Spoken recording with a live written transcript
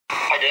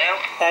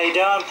Dale. How you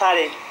doing,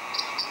 Paddy?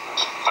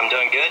 I'm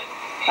doing good.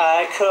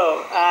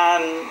 Cool.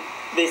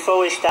 Before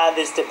we start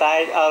this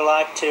debate, I'd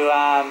like to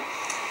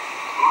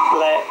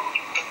let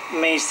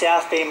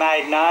myself be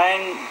made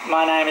known.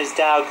 My name is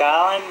Dale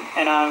Garland,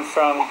 and I'm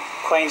from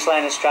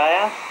Queensland,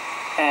 Australia.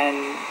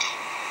 And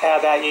how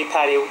about you,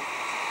 Paddy? Do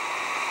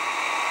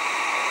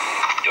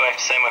I have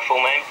to say my full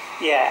name?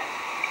 Yeah.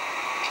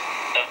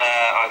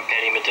 I'm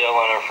Paddy Madill,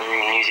 and I'm from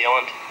New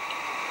Zealand.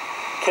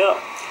 Cool.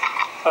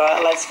 All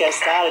right, let's get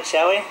started,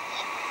 shall we? All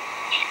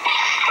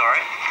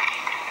right.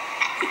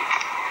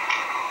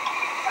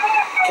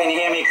 Can you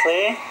hear me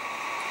clear?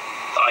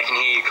 I can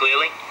hear you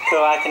clearly.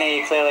 Cool, I can hear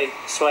you clearly.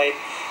 Sweet.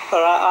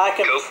 All right,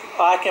 Cool.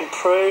 I can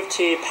prove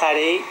to you,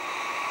 Paddy,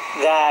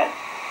 that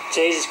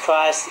Jesus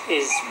Christ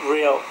is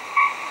real.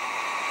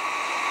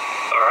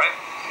 All right.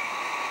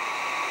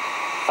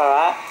 All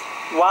right.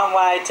 One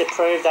way to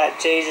prove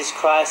that Jesus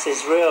Christ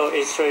is real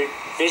is through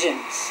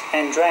visions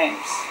and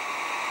dreams.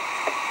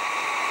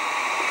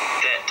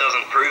 That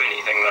doesn't prove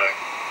anything, though.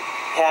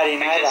 How do you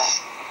know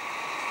that?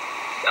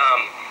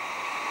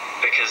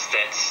 Because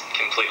that's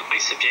completely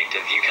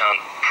subjective. You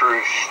can't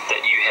prove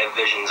that you have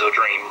visions or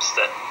dreams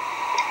that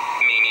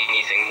mean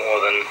anything more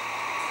than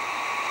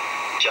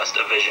just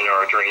a vision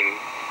or a dream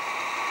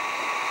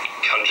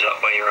conjured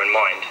up by your own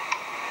mind.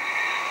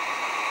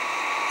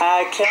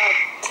 Can I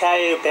tell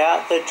you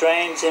about the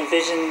dreams and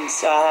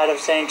visions I had of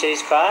seeing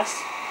Jesus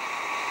Christ?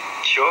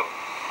 Sure.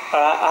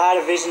 Alright, I had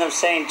a vision of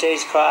seeing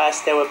Jesus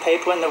Christ. There were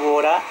people in the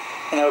water,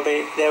 and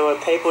there were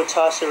people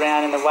tossed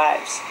around in the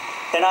waves.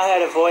 Then I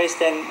heard a voice.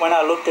 Then when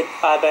I looked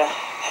I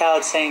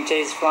beheld seeing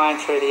Jesus flying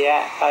through the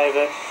air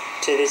over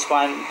to this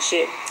one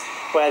ship,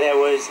 where there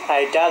was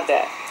a dove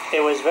there.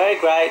 It was very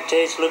great.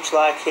 Jesus looks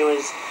like he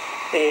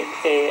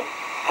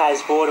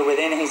has water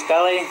within his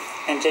belly,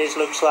 and Jesus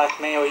looks like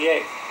me or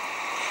you.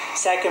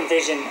 Second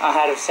vision I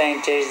had of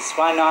seeing Jesus.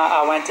 One night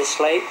I went to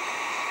sleep.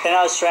 Then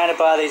I was surrounded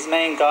by these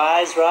mean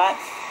guys, right?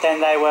 Then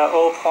they were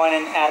all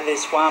pointing at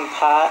this one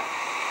part,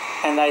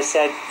 and they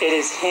said, "It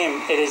is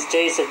him, it is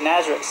Jesus of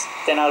Nazareth."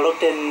 Then I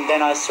looked at him, and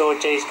then I saw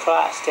Jesus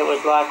Christ. It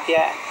was like,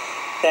 yeah.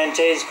 Then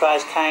Jesus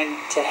Christ came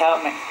to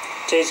help me.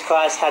 Jesus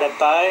Christ had a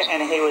bow,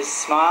 and he was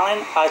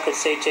smiling. I could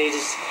see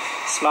Jesus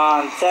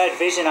smiling. Third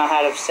vision I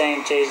had of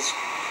seeing Jesus.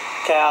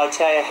 Okay, I'll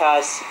tell you how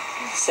I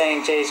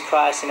seen Jesus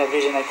Christ in a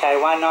vision. Okay,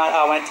 one night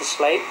I went to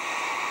sleep.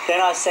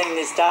 Then I seen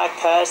this dark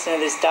person,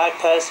 and this dark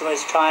person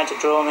was trying to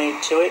draw me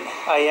to it.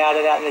 I yelled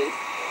at the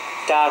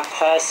dark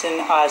person.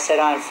 I said,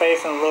 "I am free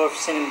from the law of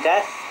sin and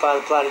death by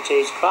the blood of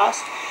Jesus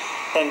Christ."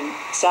 Then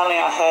suddenly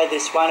I heard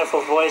this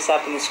wonderful voice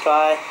up in the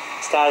sky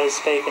started to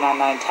speak in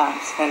unknown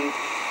tongues. And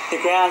the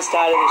ground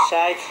started to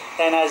shake.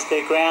 Then as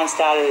the ground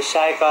started to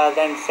shake, I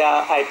then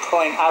felt a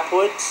pulling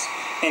upwards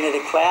into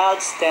the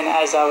clouds. Then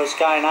as I was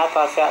going up,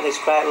 I felt this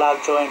great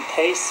love, joy and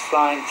peace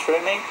flowing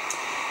through me.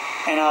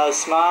 And I was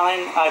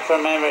smiling. I can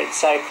remember it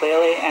so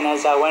clearly. And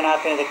as I went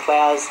up into the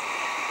clouds,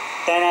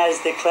 then as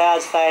the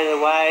clouds faded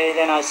away,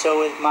 then I saw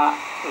with my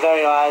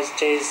very eyes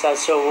Jesus. I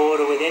saw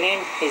water within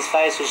him. His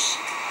face was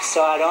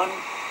side on.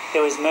 It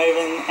was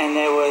moving, and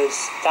there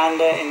was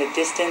thunder in the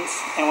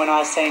distance. And when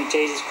I seen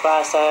Jesus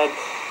Christ, I heard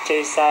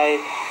Jesus say,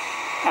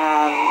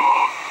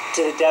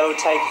 "To the devil,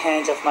 take your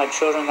hands off my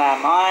children, they are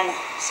mine."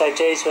 So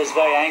Jesus was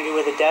very angry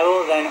with the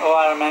devil. Then all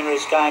I remember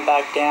is going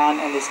back down,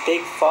 and this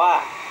big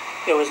fire.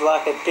 It was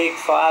like a big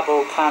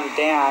fireball come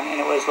down, and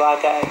it was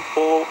like a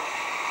ball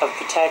of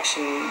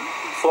protection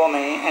for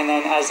me. And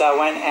then as I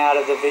went out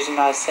of the vision,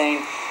 I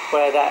seen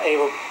where that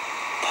evil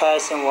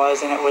person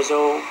was, and it was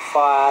all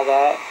fire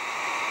there.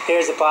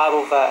 Here's a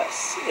Bible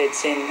verse.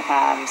 It's in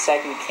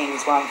 2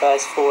 Kings 1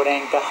 verse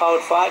 14.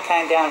 "Behold, fire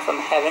came down from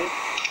heaven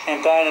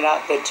and burned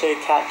up the two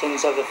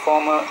captains of the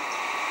former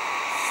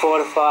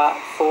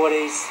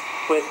 40s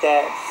with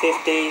their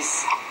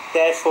 50s.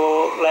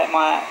 Therefore, let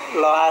my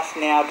life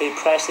now be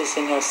precious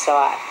in your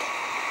sight."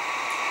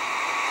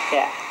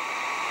 Yeah.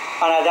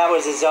 Oh no, that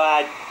was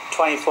Isaiah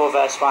 24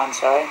 verse 1,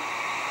 sorry.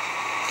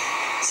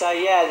 So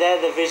yeah, they're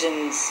the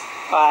visions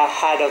I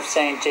had of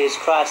seeing Jesus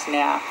Christ.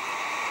 Now,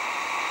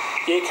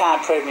 you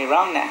can't prove me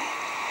wrong now.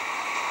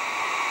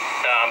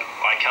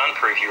 I can't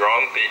prove you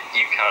wrong, but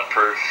you can't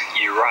prove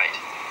you right.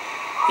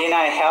 You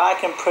know how I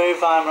can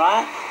prove I'm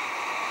right?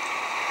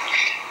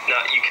 No,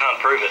 you can't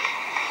prove it.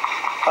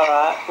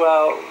 Alright,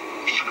 well,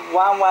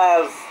 one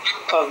way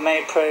of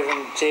me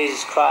proving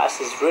Jesus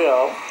Christ is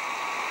real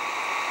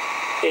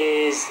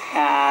is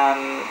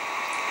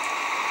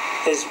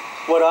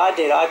what I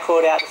did. I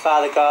called out to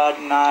Father God,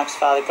 and I asked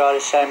Father God to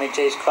show me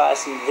Jesus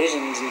Christ in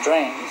visions and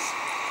dreams.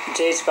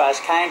 Jesus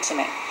Christ came to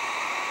me.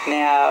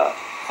 Now,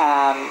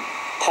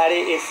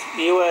 Paddy, if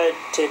you were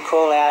to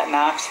call out and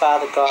ask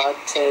Father God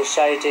to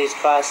show you Jesus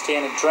Christ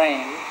in a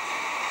dream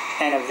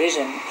and a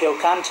vision, he'll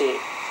come to you.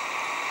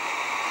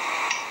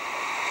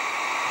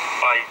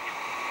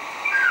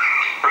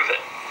 Prove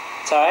it.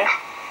 Sorry?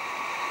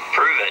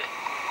 Prove it.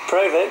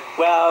 Prove it?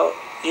 Well,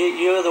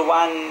 you're the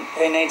one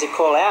who needs to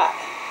call out.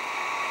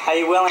 Are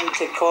you willing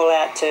to call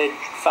out to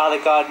Father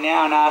God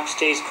now and ask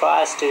Jesus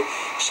Christ to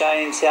show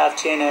himself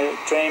to you in a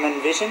dream and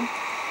vision?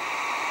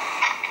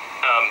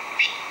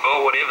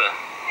 Well, whatever.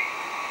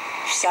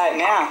 Say it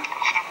now.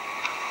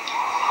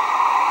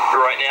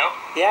 Right now?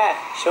 Yeah,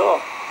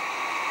 sure.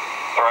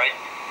 Alright,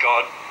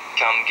 God,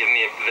 come give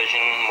me a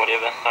vision,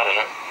 whatever. I don't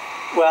know.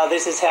 Well,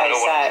 this is how I you don't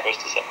know what say I'm it.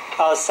 supposed to say.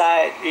 I'll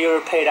say it, you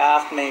repeat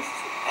after me.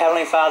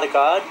 Heavenly Father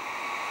God,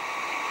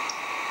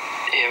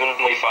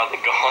 Heavenly Father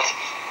God.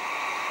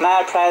 may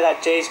I pray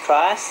that Jesus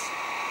Christ,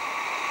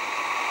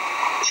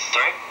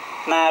 Sorry?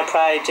 may I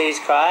pray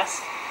Jesus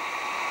Christ,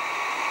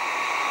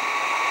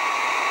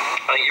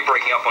 I think you're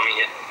breaking up on me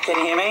here. can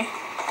you hear me?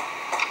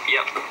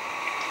 Yep.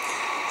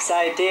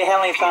 Say, dear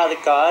Heavenly Father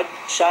God,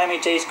 show me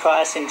Jesus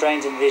Christ in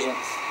dreams and visions.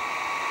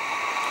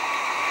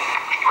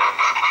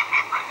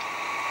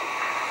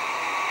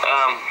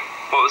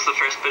 What was the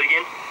first bit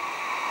again?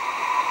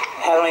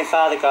 Heavenly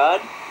Father God,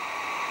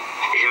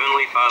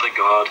 Heavenly Father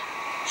God,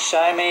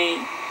 show me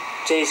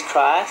Jesus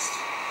Christ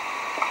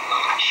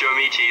show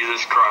me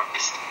Jesus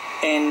Christ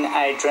in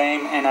a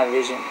dream and a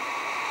vision.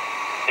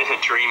 in a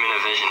dream and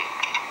a vision.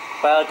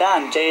 Well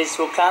done, Jesus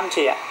will come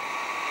to you.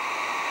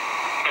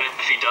 And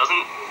if he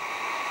doesn't,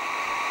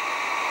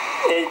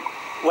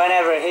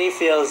 Whenever he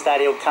feels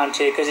that he'll come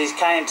to you, because he's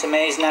came to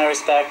me, he's no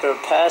respecter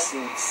of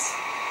persons.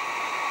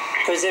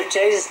 Because if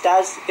Jesus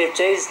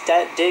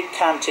did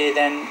come to you,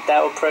 then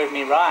that would prove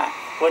me right,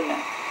 wouldn't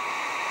it?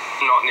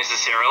 not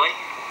necessarily.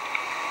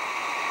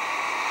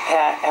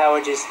 How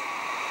would you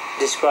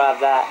describe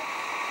that?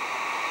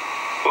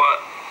 Well,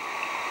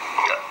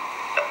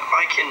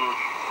 I can,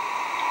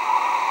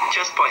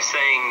 just by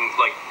saying,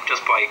 like,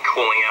 just by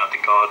calling out to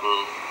God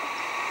and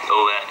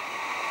all that,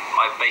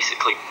 I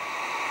basically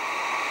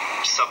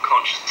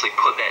subconsciously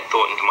put that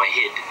thought into my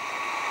head.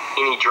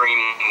 Any dream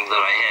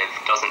that I have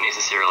doesn't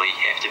necessarily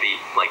have to be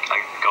like a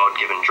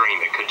God-given dream.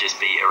 It could just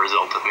be a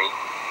result of me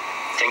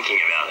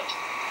thinking about it.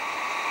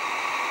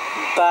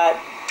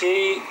 But do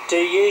you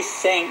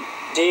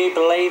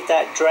believe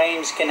that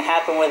dreams can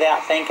happen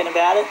without thinking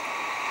about it?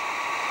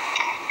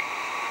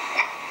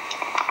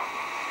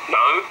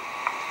 No.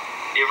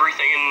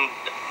 Everything in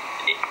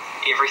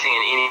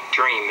any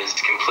dream is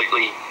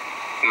completely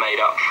made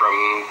up from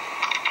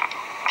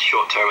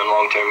short-term and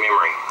long-term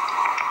memory.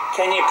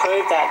 Can you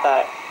prove that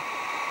though?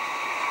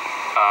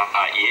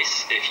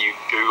 Yes, if you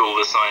Google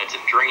the science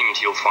of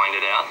dreams, you'll find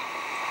it out.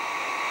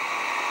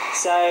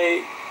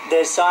 So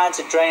the science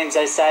of dreams,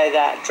 they say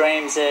that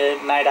dreams are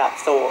made up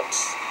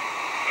thoughts.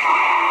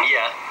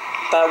 Yeah.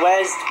 But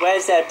where's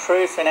that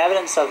proof and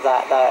evidence of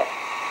that though?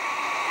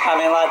 I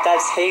mean, like,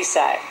 that's he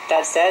say,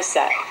 that's their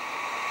say.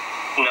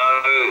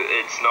 No,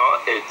 it's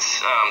not.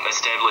 It's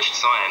established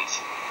science.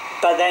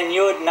 But then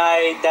you would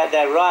know that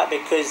they're right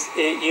because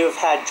you've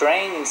had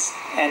dreams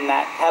and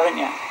that, haven't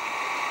you?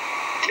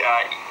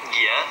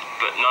 Yeah,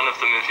 but none of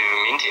them have ever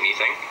meant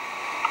anything.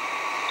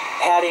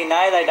 How do you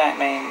know they don't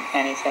mean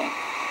anything?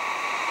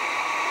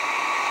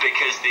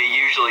 Because they're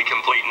usually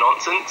complete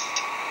nonsense.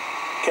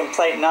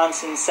 Complete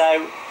nonsense.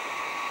 So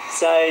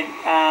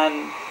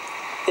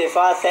if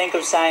I think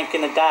of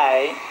something in the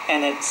day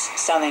and it's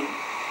something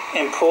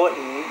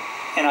important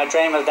and I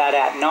dream of that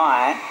at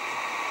night,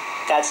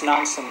 that's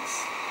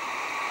nonsense.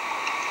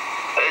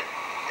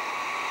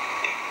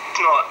 It's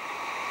not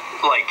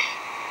like...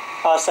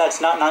 Oh, so it's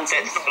not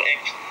nonsense? That's not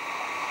actually...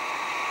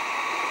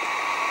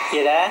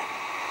 You there?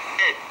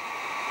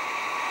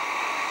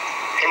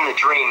 In the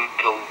dream,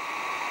 it'll...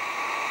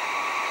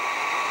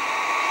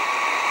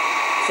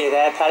 You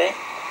there, Paddy?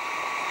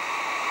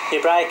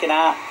 You're breaking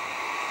up.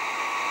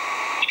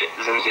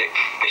 There's an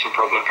connection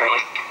problem,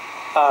 apparently.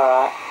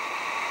 Alright.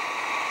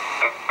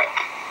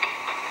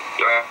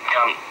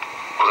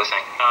 What was I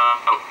saying?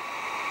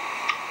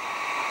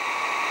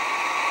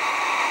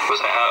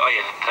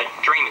 A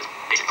dream is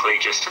basically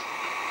just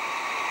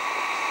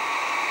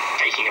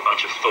taking a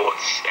bunch of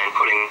thoughts and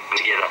putting them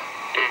together.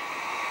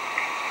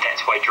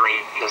 That's why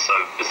dreams are so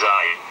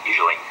bizarre,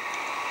 usually.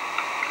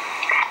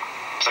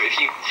 So if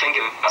you think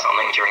about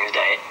something during the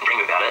day and dream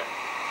about it,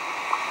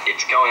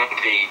 it's going to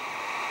be...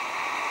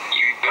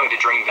 You're going to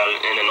dream about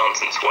it in a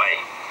nonsense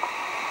way.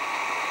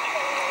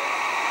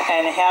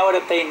 And how would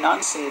it be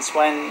nonsense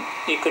when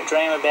you could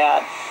dream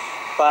about,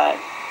 like,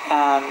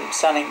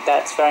 something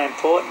that's very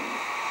important?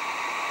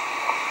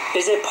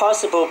 Is it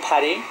possible,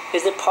 Paddy,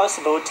 is it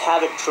possible to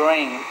have a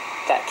dream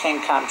that can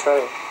come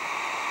true?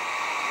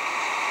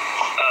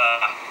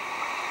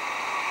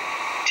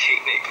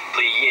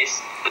 Technically, yes,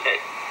 but that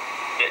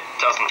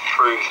doesn't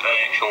prove an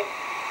actual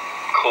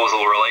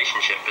causal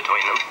relationship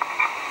between them.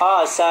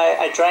 Oh, so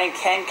a dream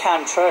can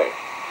come true?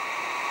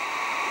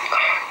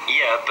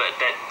 Yeah, but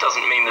that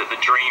doesn't mean that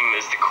the dream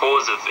is the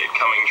cause of it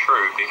coming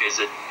true, because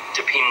it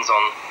depends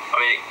on...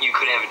 I mean, you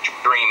could have a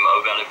dream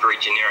about a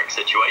very generic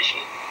situation.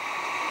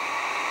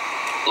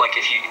 Like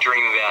if you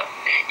dream about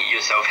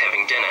yourself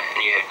having dinner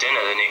and you have dinner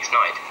the next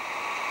night,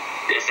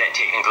 is that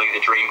technically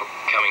the dream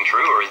coming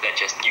true, or is that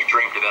just you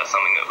dreamed about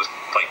something that was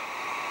like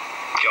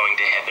going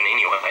to happen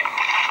anyway?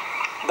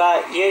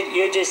 But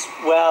you just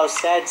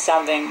said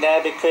something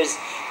there, because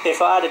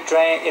if I had a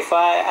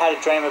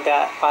dream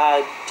about if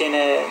I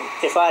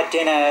had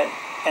dinner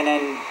and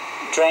then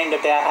dreamed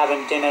about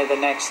having dinner the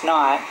next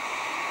night,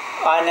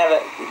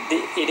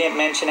 you didn't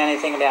mention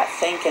anything about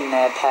thinking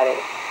there, Paddy.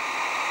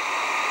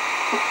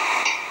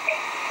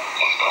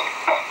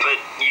 But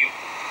you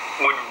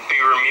would be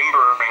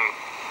remembering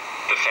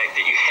the fact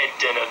that you had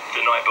dinner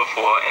the night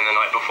before and the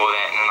night before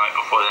that and the night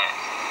before that.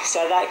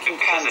 So that can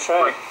come Because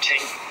true.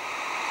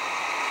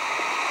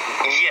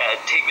 Yeah,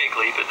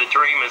 technically, but the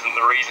dream isn't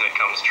the reason it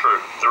comes true.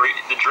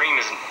 The dream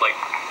isn't like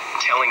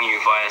telling you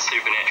via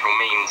supernatural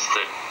means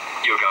that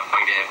you're going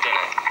to have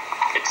dinner.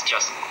 It's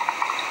just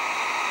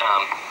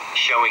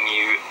showing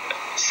you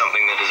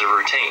something that is a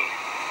routine.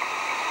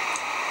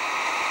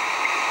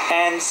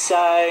 And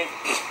so,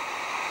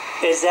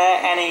 is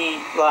there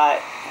any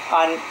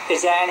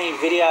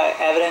video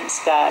evidence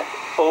that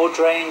all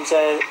dreams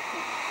are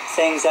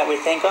things that we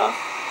think of?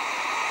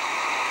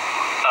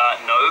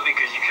 No,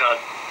 because you can't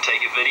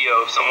take a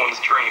video of someone's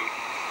dream.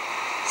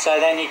 So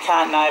then you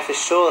can't know for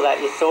sure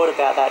that you thought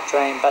about that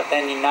dream, but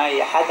then you know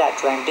you had that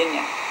dream, didn't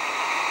you?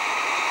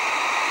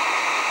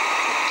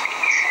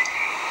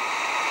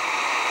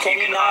 Can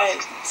you know?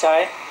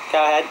 Sorry, go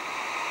ahead.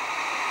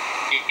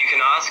 You can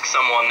ask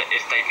someone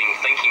if they've been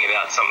thinking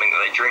about something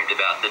that they dreamed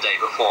about the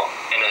day before,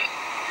 and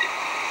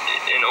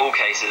in all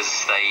cases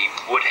they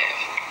would have.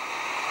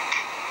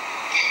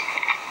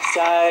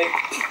 So,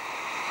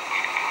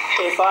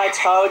 if I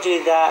told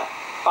you that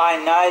I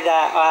know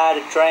that I had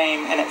a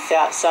dream and it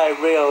felt so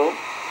real,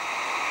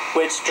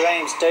 which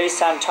dreams do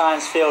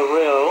sometimes feel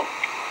real,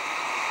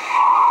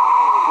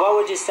 what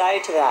would you say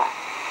to that?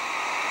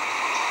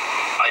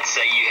 I'd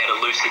say you had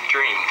a lucid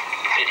dream.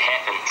 It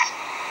happens.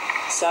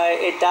 So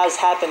it does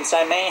happen.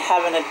 So me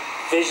having a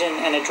vision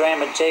and a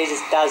dream of Jesus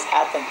does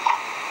happen.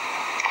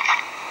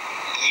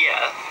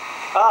 Yeah.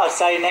 Oh,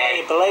 so now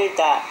you believe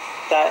that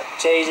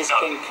Jesus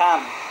can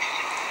come.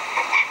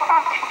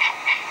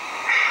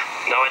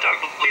 No, I don't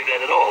believe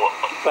that at all.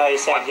 Well, you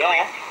said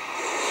yeah.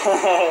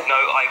 No,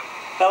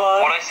 Come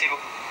on. what I said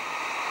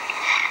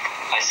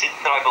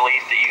that I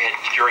believed that you had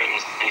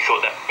dreams and you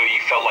thought that, or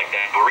you felt like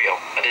that were real.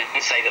 I didn't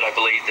say that I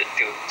believed that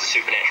there was a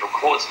supernatural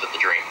cause for the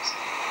dreams.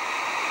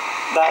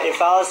 But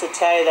if I was to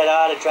tell you that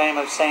I had a dream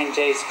of seeing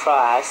Jesus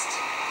Christ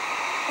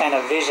and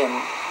a vision,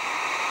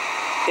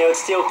 it would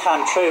still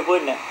come true,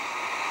 wouldn't it?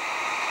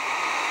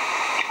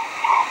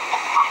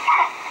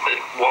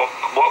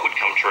 What would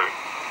come true?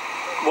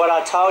 What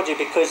I told you,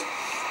 because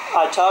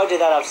I told you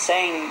that I've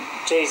seen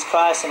Jesus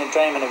Christ in a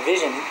dream and a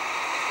vision,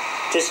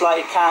 just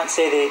like you can't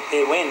see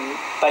the wind,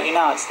 but you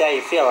know it's there,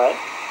 you feel it.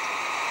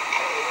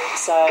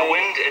 So the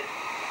wind,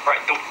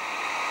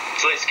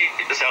 so let's get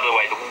this out of the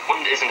way. The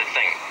wind isn't a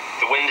thing.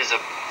 The wind is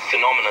a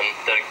phenomenon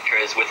that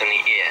occurs within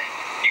the air.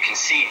 You can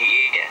see the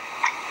air.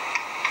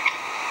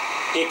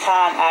 You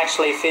can't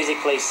actually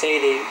physically see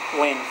the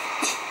wind.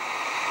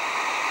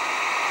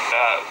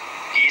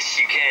 Yes,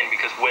 you can,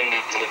 because wind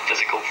isn't a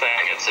physical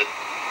thing. It's a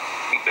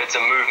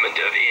movement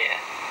of air,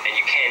 and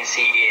you can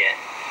see air.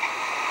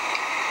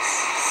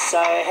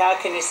 So how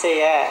can you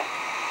see air?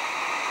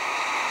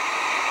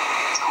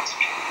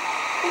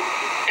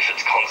 If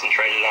it's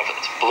concentrated enough,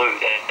 it's blue.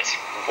 That's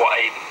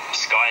why the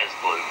sky is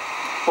blue.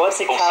 What's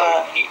the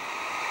color?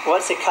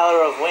 What's the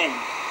color of wind?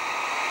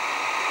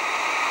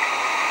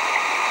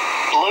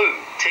 Blue,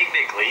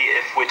 technically,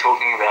 if we're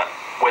talking about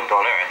wind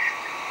on Earth.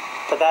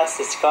 But that's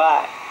the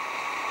sky.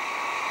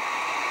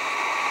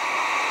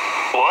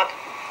 What?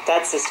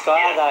 That's the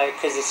sky, though,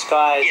 because the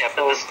sky is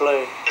all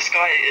blue. The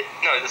sky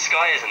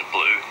isn't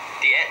blue.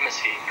 The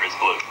atmosphere is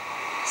blue.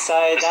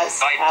 So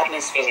that's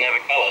atmosphere. Doesn't have a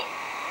colour.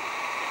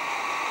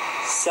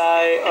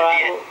 So,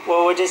 alright,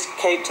 well, we'll just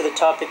keep to the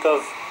topic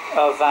of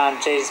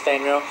Jesus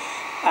being real.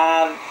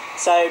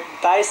 So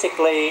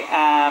basically,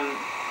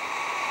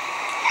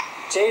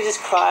 Jesus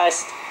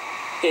Christ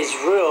is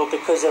real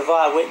because of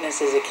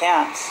eyewitnesses'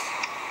 accounts.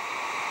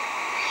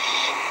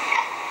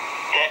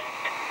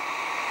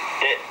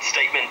 That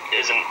statement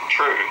isn't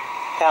true.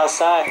 How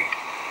so?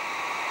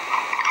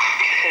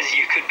 Because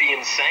you could be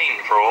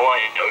insane for all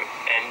I know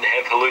and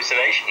have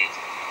hallucinations.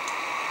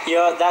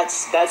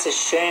 That's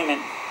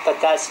assuming,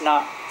 but that's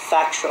not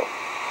factual.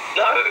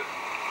 No,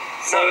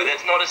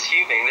 that's not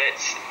assuming.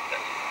 That's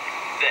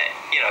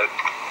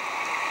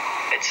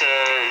it's a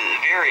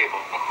variable.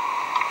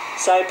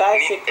 So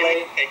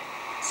basically,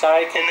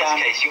 sorry, keep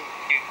going.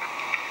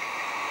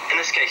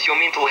 In this case, your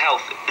mental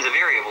health is a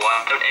variable.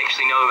 I don't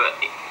actually know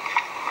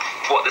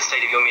what the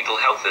state of your mental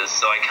health is,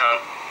 so I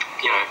can't,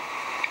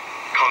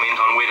 comment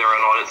on whether or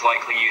not it's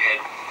likely you had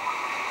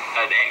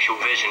an actual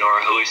vision or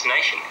a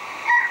hallucination.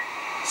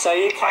 So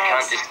you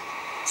can't.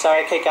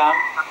 Sorry, keep going.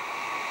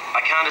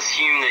 I can't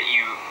assume that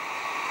you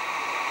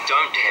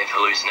don't have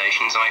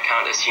hallucinations, and I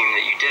can't assume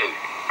that you do.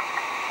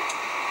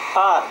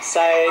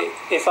 So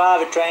if I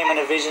have a dream and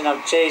a vision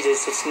of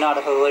Jesus, it's not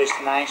a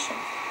hallucination.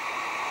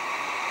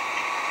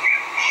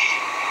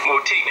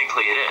 Well,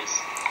 technically it is.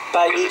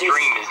 But you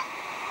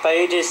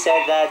just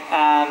said that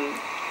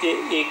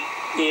you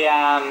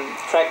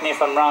correct me if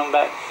I'm wrong,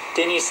 but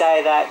didn't you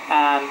say that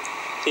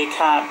you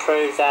can't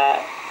prove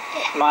that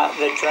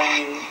the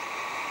dream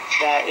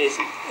that is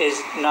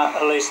not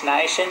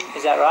hallucination.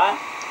 Is that right?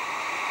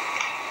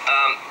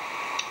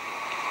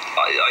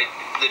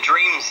 The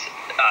dreams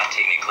are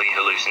technically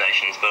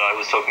hallucinations, but I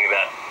was talking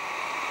about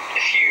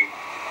if you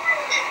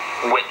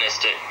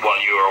witnessed it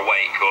while you were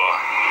awake or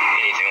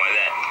anything like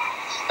that.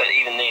 But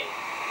even then,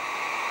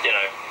 you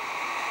know,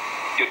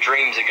 your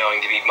dreams are going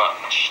to be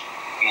much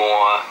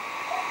more...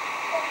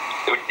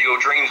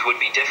 Your dreams would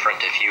be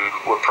different if you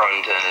were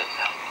prone to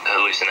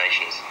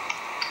hallucinations.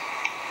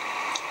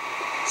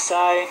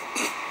 So,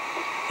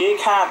 you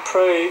can't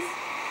prove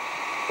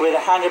with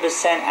 100%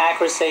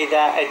 accuracy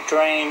that a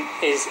dream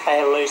is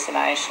a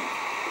hallucination?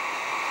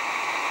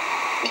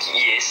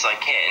 Yes, I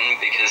can,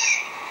 because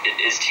it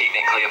is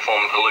technically a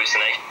form of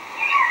hallucination.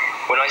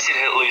 When I said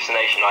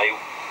hallucination, I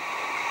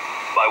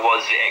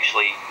was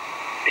actually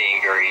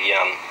being very...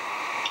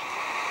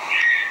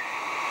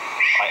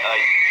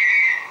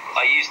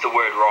 I used the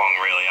word wrong,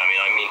 really. I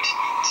mean, I meant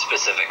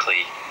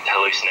specifically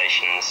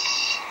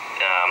hallucinations,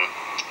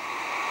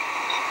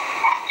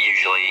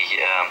 usually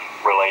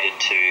related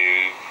to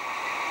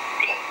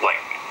like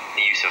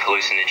the use of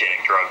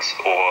hallucinogenic drugs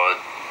or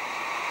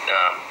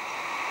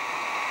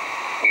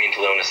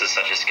mental illnesses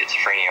such as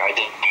schizophrenia. I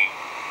didn't mean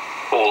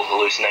all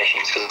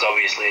hallucinations, because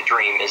obviously a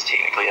dream is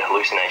technically a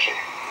hallucination.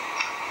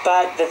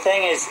 But the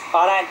thing is,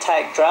 I don't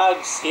take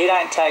drugs, you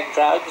don't take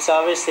drugs,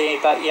 obviously,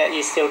 but yet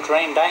you still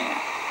dream, don't you?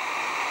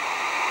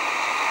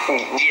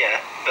 Yeah,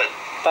 but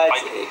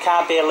it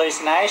can't be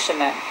hallucination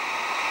then.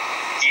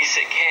 Yes,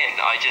 it can.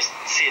 I just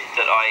said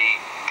that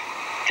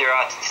there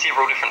are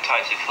several different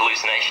types of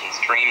hallucinations.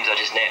 Dreams are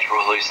just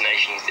natural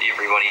hallucinations that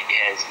everybody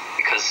has,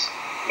 because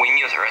when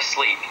you're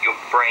asleep, your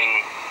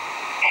brain,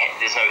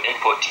 there's no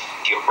input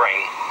to your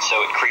brain, so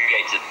it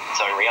creates its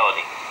own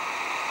reality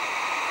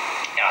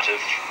out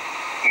of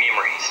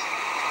memories.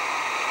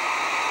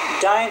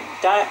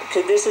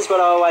 Because this is what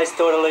I always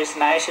thought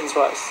hallucinations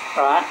was,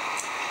 right?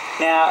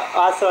 Now,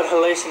 I thought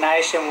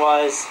hallucination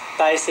was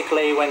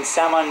basically when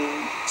someone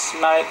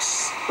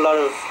smokes a lot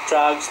of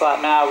drugs like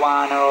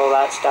marijuana or all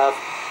that stuff,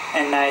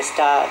 and they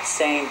start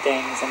seeing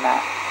things and that.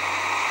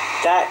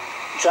 That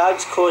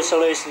drugs cause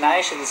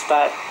hallucinations,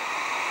 but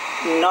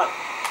not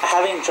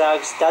having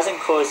drugs doesn't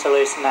cause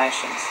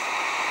hallucinations.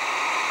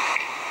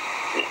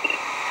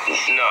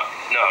 No.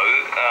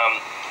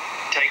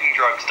 Taking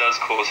drugs does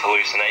cause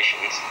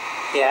hallucinations.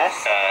 Yes.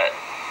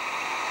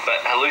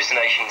 But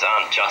hallucinations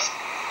aren't just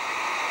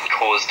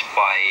caused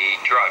by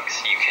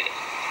drugs.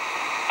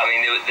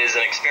 There's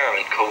an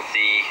experiment called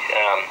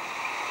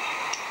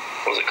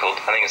what was it called?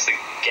 I think it's the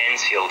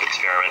Gansfield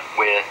experiment,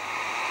 where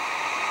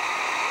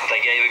they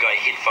gave a guy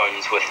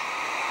headphones with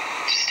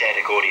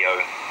static audio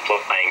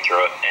playing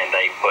through it, and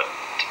they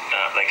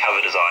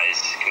covered his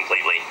eyes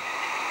completely,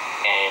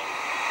 and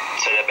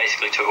so they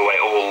basically took away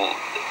all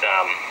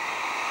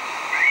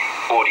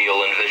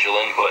audio and visual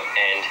input,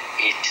 and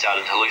he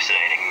started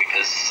hallucinating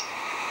because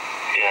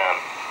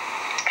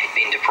he'd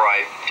been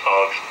deprived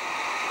of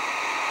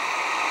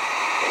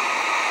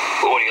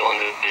audio and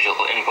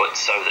visual input,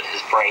 so that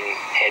his brain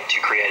had to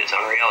create its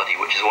own reality,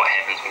 which is what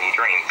happens when you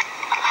dream.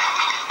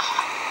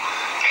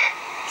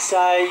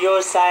 So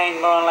you're saying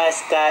more or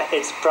less that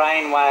it's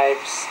brain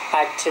waves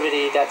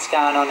activity that's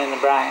going on in the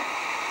brain?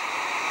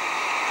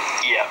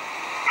 Yeah.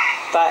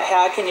 But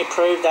how can you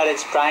prove that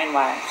it's brain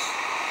waves?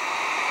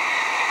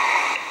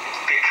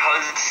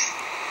 Because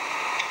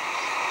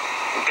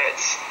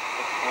that's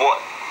what...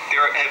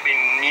 There have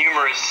been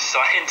numerous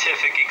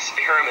scientific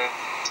experiment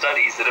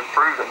studies that have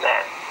proven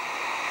that.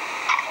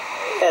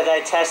 Are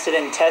they tested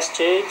in test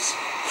tubes?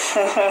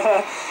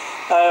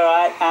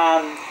 Alright,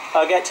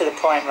 I'll get to the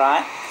point,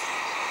 right?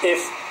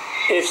 If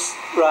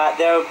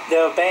there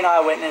have been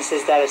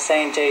eyewitnesses that have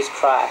seen Jesus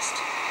Christ.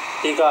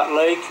 You got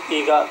Luke,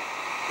 you got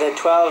the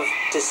 12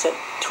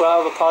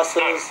 apostles.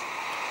 No,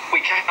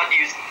 we can't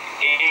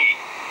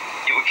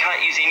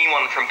use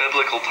anyone from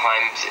biblical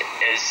times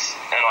as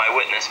an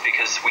eyewitness,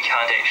 because we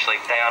can't actually...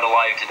 They aren't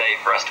alive today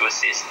for us to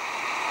assess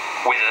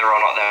whether or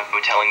not they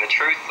were telling the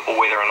truth, or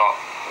whether or not,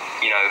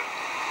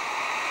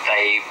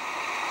 they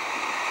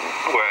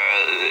were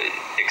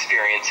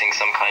experiencing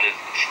some kind of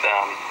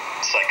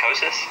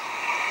psychosis.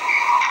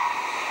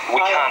 We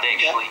can't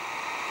actually...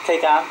 Yeah.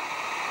 Keep on.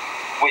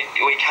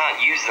 We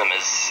can't use them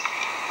as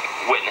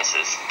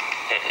witnesses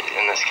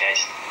in this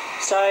case.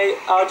 So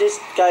I'll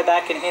just go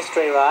back in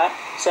history, right?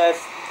 So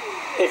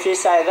if you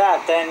say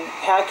that, then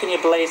how can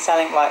you believe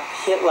something like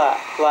Hitler,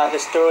 like the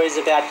stories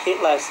about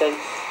Hitler? So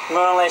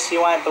more or less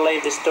you won't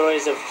believe the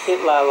stories of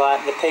Hitler,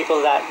 like the people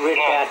that wrote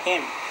about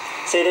him.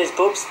 See, there's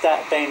books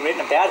that have been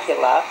written about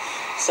Hitler,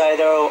 so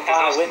they're all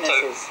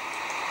eyewitnesses.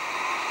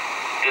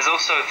 There's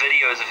also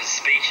videos of his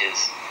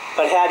speeches.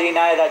 But how do you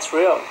know that's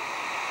real?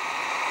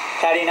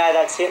 How do you know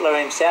that's Hitler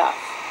himself?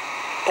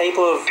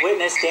 People have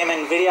witnessed him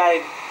and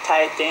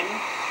videotaped him.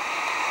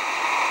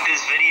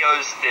 There's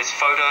videos, there's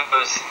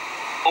photos.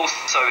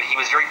 Also, he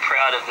was very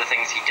proud of the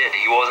things he did.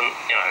 He wasn't,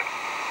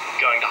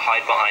 going to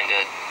hide behind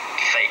a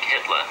fake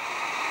Hitler.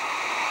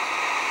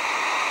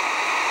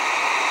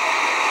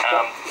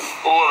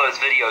 All of those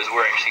videos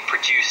were actually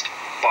produced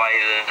by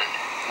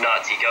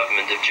Nazi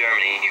government of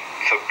Germany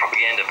for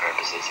propaganda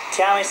purposes.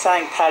 Tell me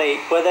something, Paddy.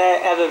 Were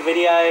there ever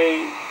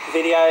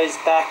videos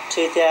back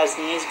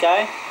 2,000 years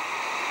ago?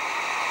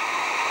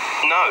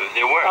 No,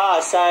 there weren't.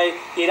 Oh, so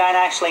you don't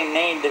actually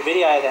need the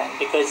video then,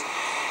 because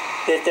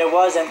if there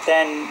wasn't,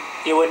 then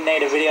you wouldn't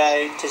need a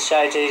video to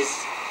show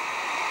Jesus.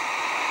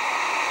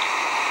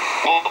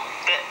 Well,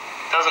 that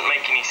doesn't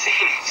make any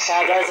sense.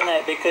 How doesn't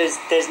it? Because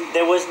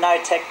there was no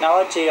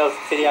technology of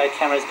video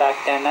cameras back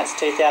then. That's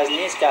 2,000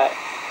 years ago,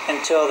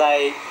 until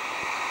they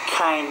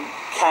came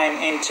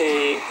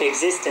into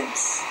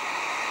existence.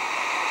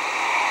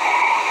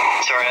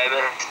 Sorry, I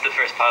missed the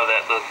first part of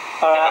that.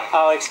 Alright,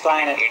 I'll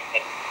explain it.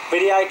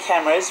 Video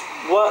cameras,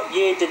 what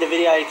year did the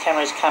video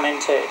cameras come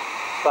into?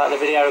 Like the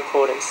video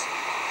recorders?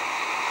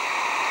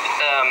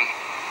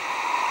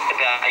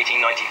 About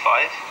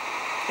 1895.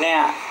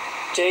 Now,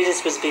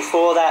 Jesus was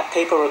before that.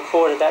 People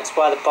recorded. That's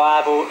why the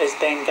Bible has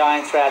been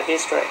going throughout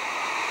history.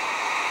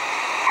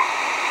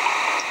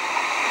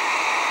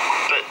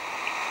 But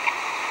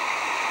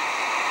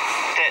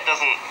that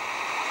doesn't...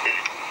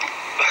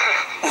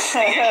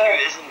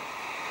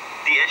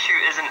 the issue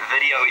isn't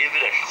video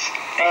evidence.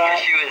 The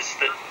issue is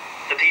that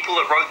the people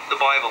that wrote the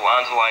Bible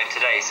aren't alive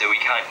today, so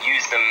we can't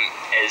use them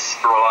as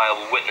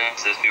reliable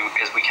witnesses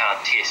because we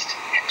can't test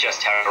just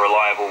how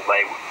reliable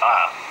they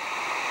are.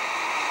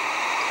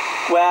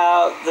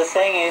 Well, the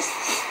thing is,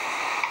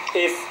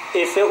 if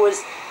it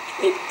was...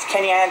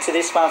 can you answer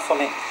this one for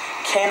me?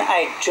 Can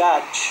a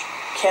judge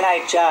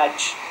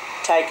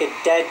take a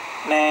dead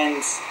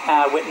man's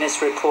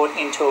witness report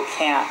into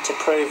account to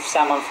prove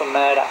someone for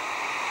murder?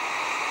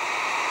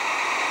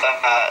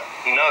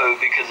 No,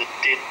 because a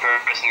dead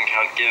person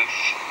can't give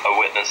a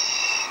witness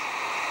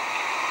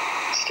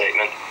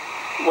statement.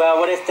 Well,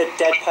 what if the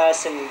dead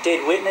person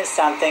did witness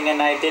something and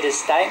they did a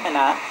statement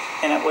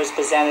and it was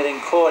presented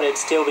in court? It'd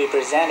still be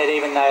presented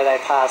even though they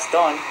passed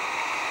on.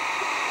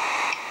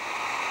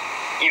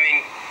 You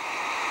mean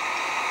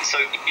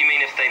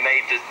if they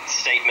made the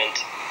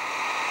statement?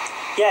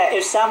 Yeah,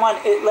 if someone,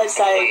 let's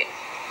say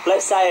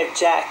if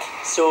Jack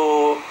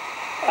saw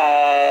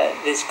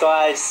this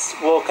guy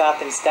walk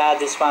up and stab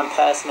this one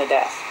person to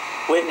death,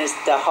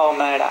 witnessed the whole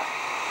murder,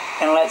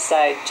 and let's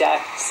say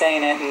Jack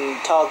seen it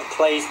and told the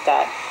police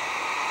that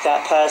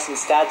that person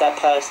stabbed that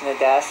person to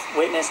death,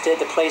 witnessed it,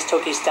 the police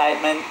took his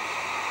statement,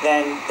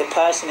 then the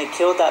person who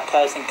killed that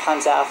person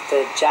comes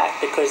after Jack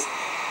because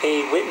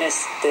he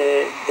witnessed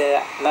the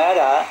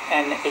murder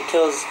and he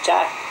kills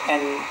Jack,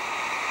 and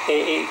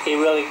he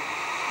really,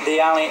 the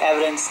only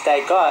evidence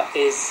they got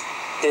is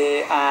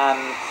the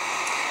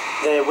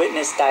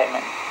witness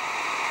statement.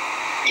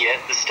 Yeah,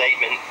 the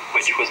statement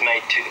which was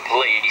made to the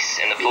police,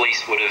 and the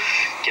police would have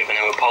given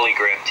him a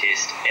polygraph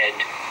test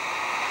and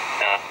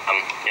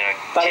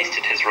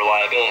tested his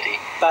reliability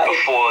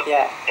before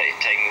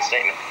taking the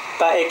statement.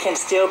 But it can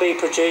still be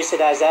produced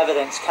as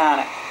evidence,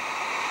 can't it?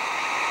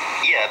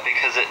 Yeah,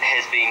 because it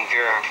has been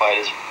verified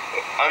as...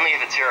 Only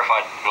if it's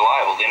verified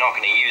reliable. They're not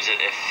going to use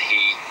it if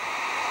he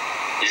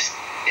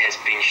has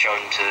been shown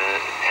to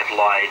have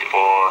lied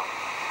or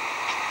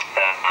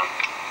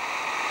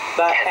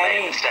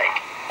made a mistake.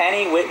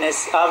 Any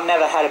witness, I've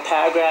never had a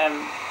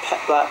paragram,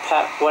 like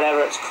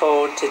whatever it's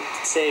called, to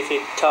see if he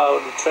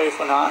told the truth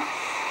or not.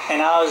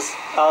 And I was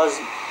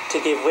to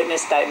give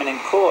witness statement in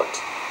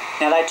court.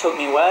 Now they took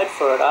me word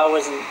for it. I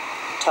wasn't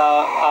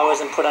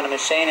put on a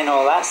machine and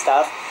all that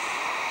stuff.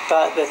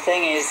 But the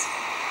thing is,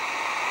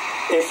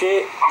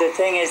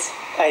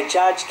 a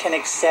judge can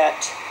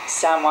accept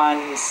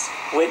someone's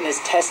witness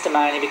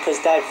testimony because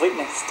they've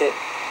witnessed it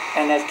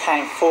and they've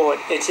came forward.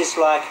 It's just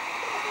like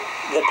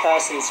the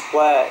person's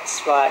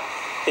words. Like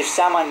if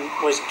someone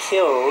was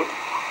killed,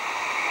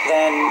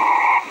 then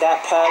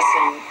that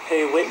person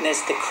who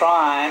witnessed the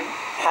crime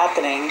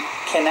happening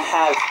can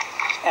have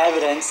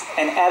evidence,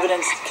 and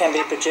evidence can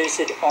be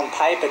produced on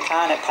paper,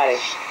 can't it, Paddy?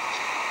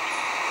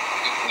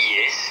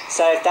 Yes.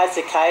 So if that's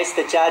the case,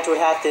 the judge would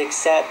have to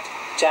accept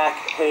Jack,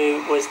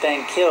 who was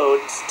being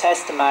killed's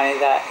testimony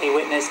that he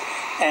witnessed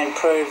and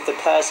prove the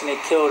person who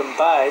killed them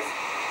both,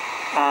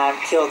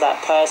 killed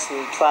that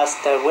person plus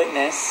the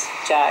witness,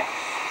 Jack,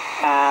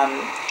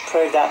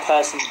 prove that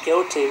person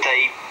guilty.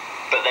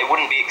 But they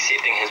wouldn't be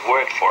accepting his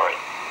word for it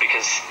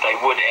because they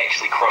would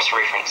actually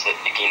cross-reference it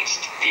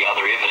against the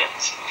other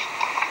evidence.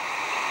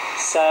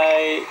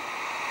 So,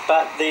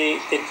 but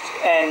if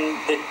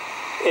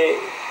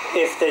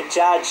the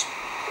judge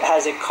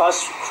has a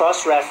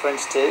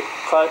cross-referenced it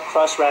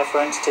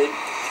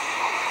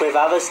with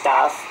other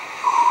stuff,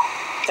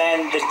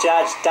 then the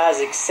judge does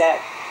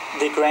accept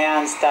the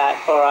grounds that,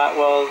 all right,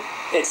 well,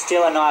 it's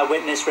still an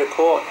eyewitness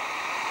report.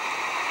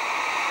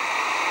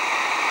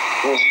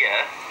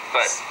 Yeah,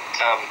 but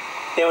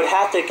it would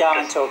have to go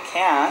into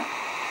account.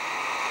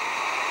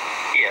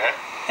 Yeah,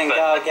 and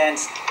go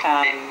against.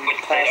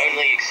 They'd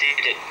only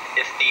accept it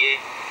if the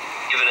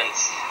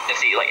evidence, if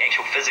the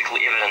actual physical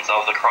evidence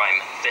of the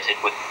crime fitted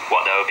with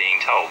what they were being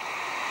told.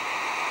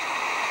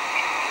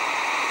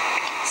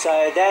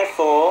 So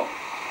therefore,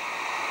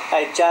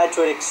 a judge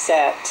would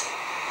accept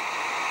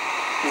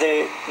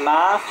the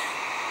mark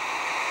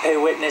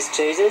who witnessed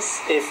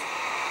Jesus. If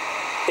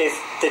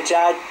the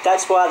judge,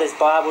 that's why there's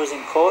Bibles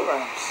in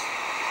courtrooms.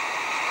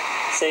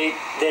 See,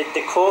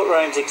 the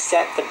courtrooms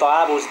accept the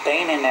Bible's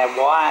been in there.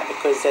 Why?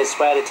 Because they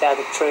swear to tell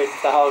the truth,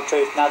 the whole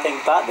truth,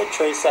 nothing but the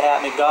truth, so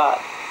help me God.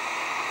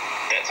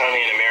 That's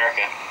only in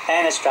America.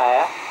 And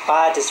Australia.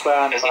 I had to swear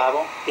on the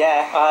Bible.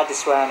 Yeah, I had to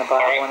swear on the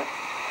Bible. Right.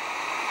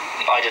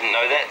 I didn't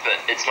know that, but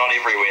it's not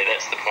everywhere,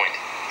 that's the point.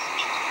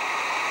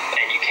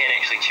 And you can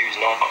actually choose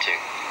not to.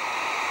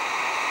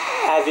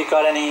 Have you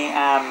got any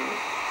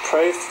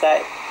proof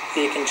that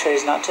you can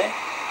choose not to?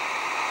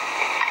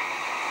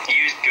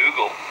 Use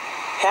Google.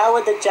 How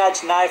would the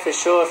judge know for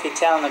sure if you're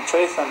telling the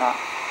truth or not?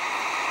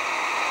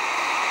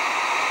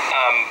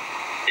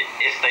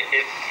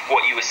 If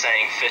what you were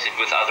saying fitted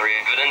with other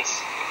evidence,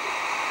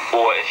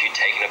 or if you'd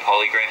taken a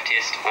polygraph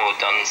test or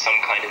done some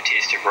kind of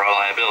test of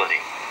reliability.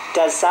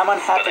 Does someone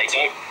have But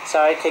to...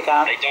 Sorry, kick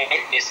on. They don't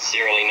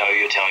necessarily know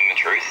you're telling the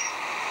truth.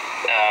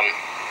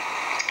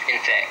 In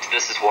fact,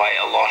 this is why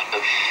a lot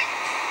of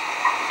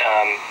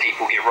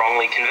people get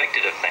wrongly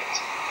convicted of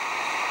things.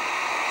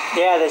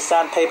 Yeah, there's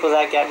some people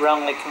that get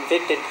wrongly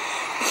convicted,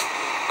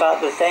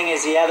 but the thing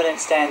is, the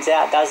evidence stands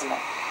out, doesn't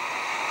it?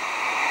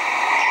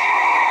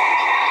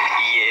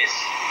 Yes.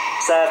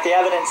 So if the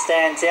evidence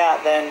stands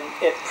out, then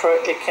it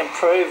can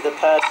prove the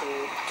person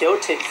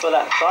guilty for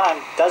that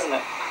crime, doesn't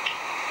it?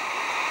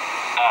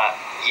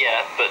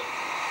 Yeah, but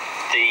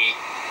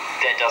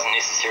that doesn't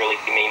necessarily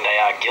mean they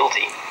are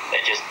guilty.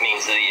 That just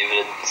means that the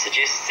evidence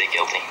suggests they're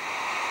guilty.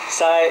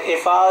 So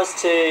if I was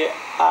to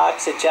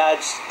ask a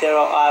judge, there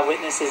are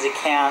eyewitnesses'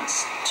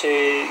 accounts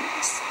to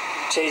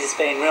Jesus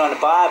being real in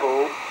the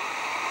Bible,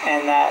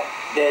 and that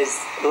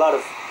there's a lot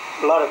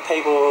of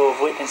people who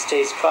have witnessed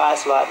Jesus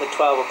Christ, like the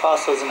 12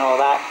 apostles and all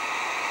that,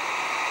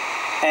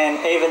 and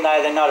even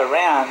though they're not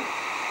around,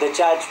 the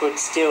judge would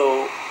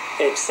still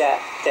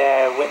accept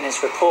their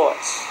witness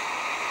reports.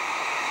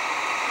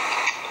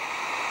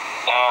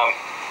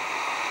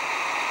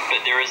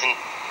 But there's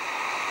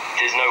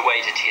no way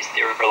to test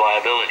their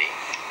reliability.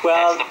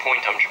 Well, that's the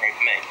point I'm trying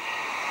to make.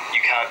 You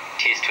can't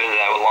test whether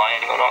they were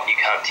lying or not. You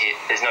can't test.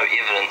 There's no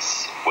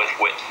evidence with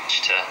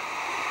which to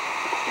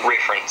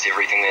reference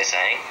everything they're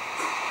saying.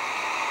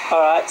 All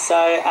right. So,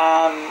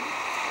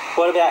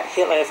 what about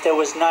Hitler? If there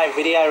was no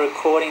video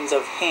recordings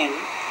of him,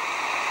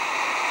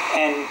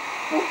 and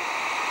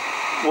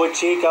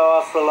would you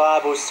go off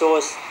reliable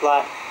source?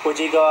 Like, would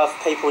you go off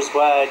people's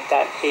word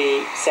that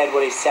he said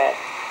what he said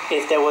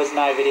if there was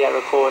no video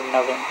recording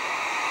of him?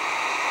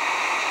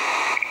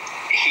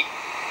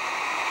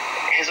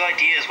 His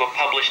ideas were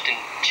published in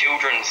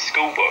children's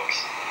school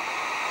books.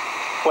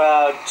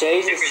 Well,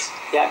 Jesus...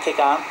 Yeah,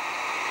 kick on.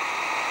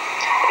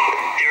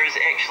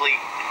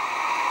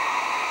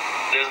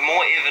 There's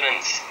more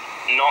evidence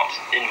not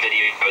in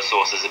video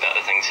sources about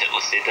the things Hitler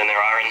said than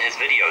there are in his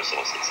video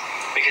sources.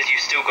 Because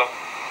you've got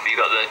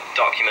the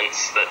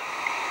documents that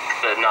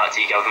the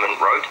Nazi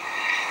government wrote.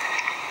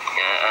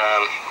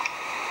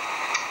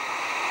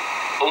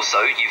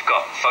 Also, you've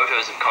got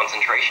photos of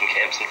concentration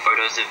camps and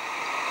photos of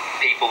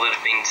people that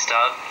have been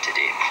starved to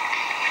death.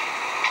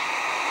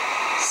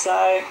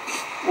 So,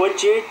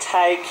 would you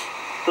take,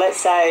 let's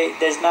say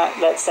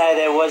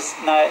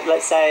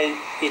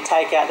you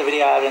take out the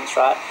video evidence,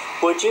 right?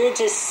 Would you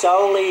just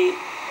solely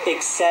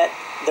accept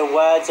the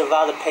words of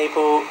other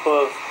people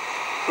who have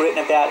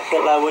written about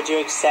Hitler? Would you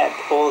accept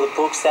all the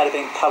books that have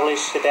been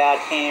published about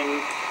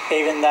him,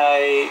 even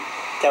though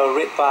they were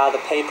written by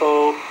other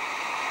people?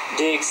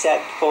 Do you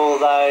accept all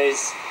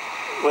those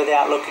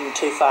without looking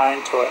too far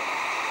into it?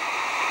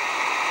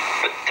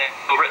 But they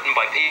were written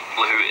by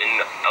people who,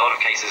 in a lot of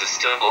cases, are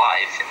still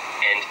alive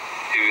and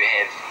who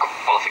have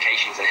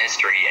qualifications in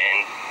history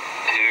and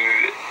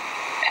who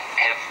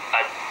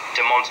are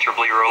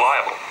demonstrably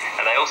reliable.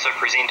 And they also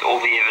present all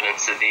the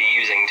evidence that they're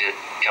using to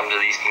come to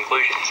these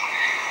conclusions.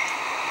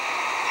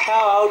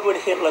 How old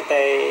would Hitler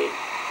be?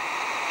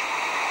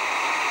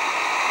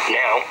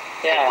 Now,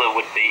 yeah. Hitler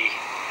would be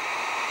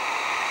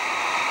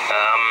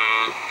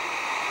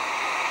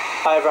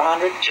over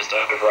 100? Just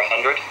over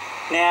 100.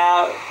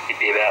 Now, he'd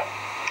be about...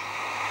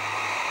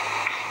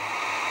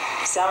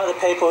 Some of the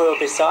people who are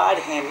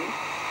beside him,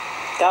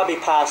 they'll be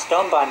passed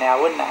on by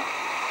now, wouldn't they?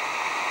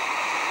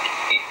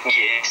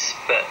 Yes,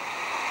 but...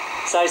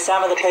 So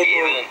some of the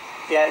people...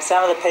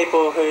 some of the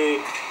people who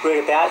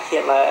wrote about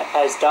Hitler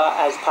has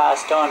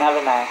passed on,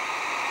 haven't they?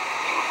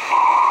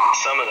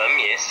 Some of them,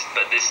 yes,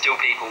 but there's still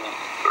people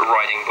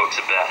writing books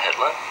about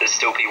Hitler. There's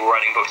still people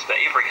writing books about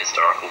every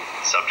historical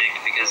subject,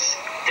 because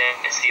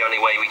that's the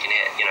only way we can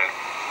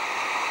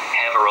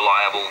have a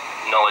reliable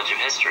knowledge of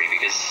history,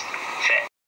 because